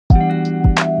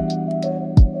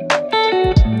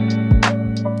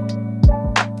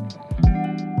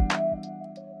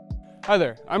Hi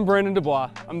there, I'm Brandon Dubois.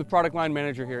 I'm the product line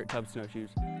manager here at Tubbs Snowshoes.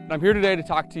 And I'm here today to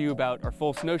talk to you about our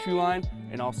full snowshoe line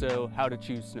and also how to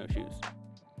choose snowshoes.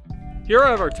 Here I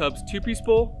have our Tubbs 2-piece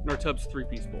pole and our Tubbs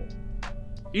 3-piece pole.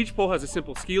 Each pole has a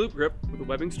simple ski loop grip with a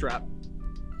webbing strap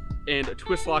and a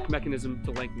twist lock mechanism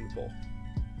to lengthen the pole.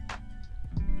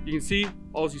 You can see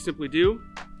all you simply do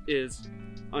is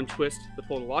untwist the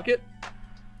pole to lock it,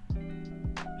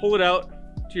 pull it out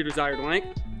to your desired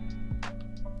length,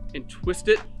 and twist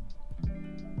it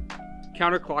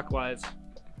counterclockwise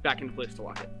back into place to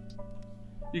lock it.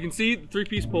 You can see the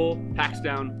 3-piece pole packs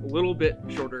down a little bit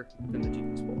shorter than the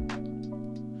 2-piece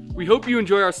pole. We hope you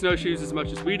enjoy our snowshoes as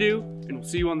much as we do, and we'll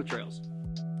see you on the trails.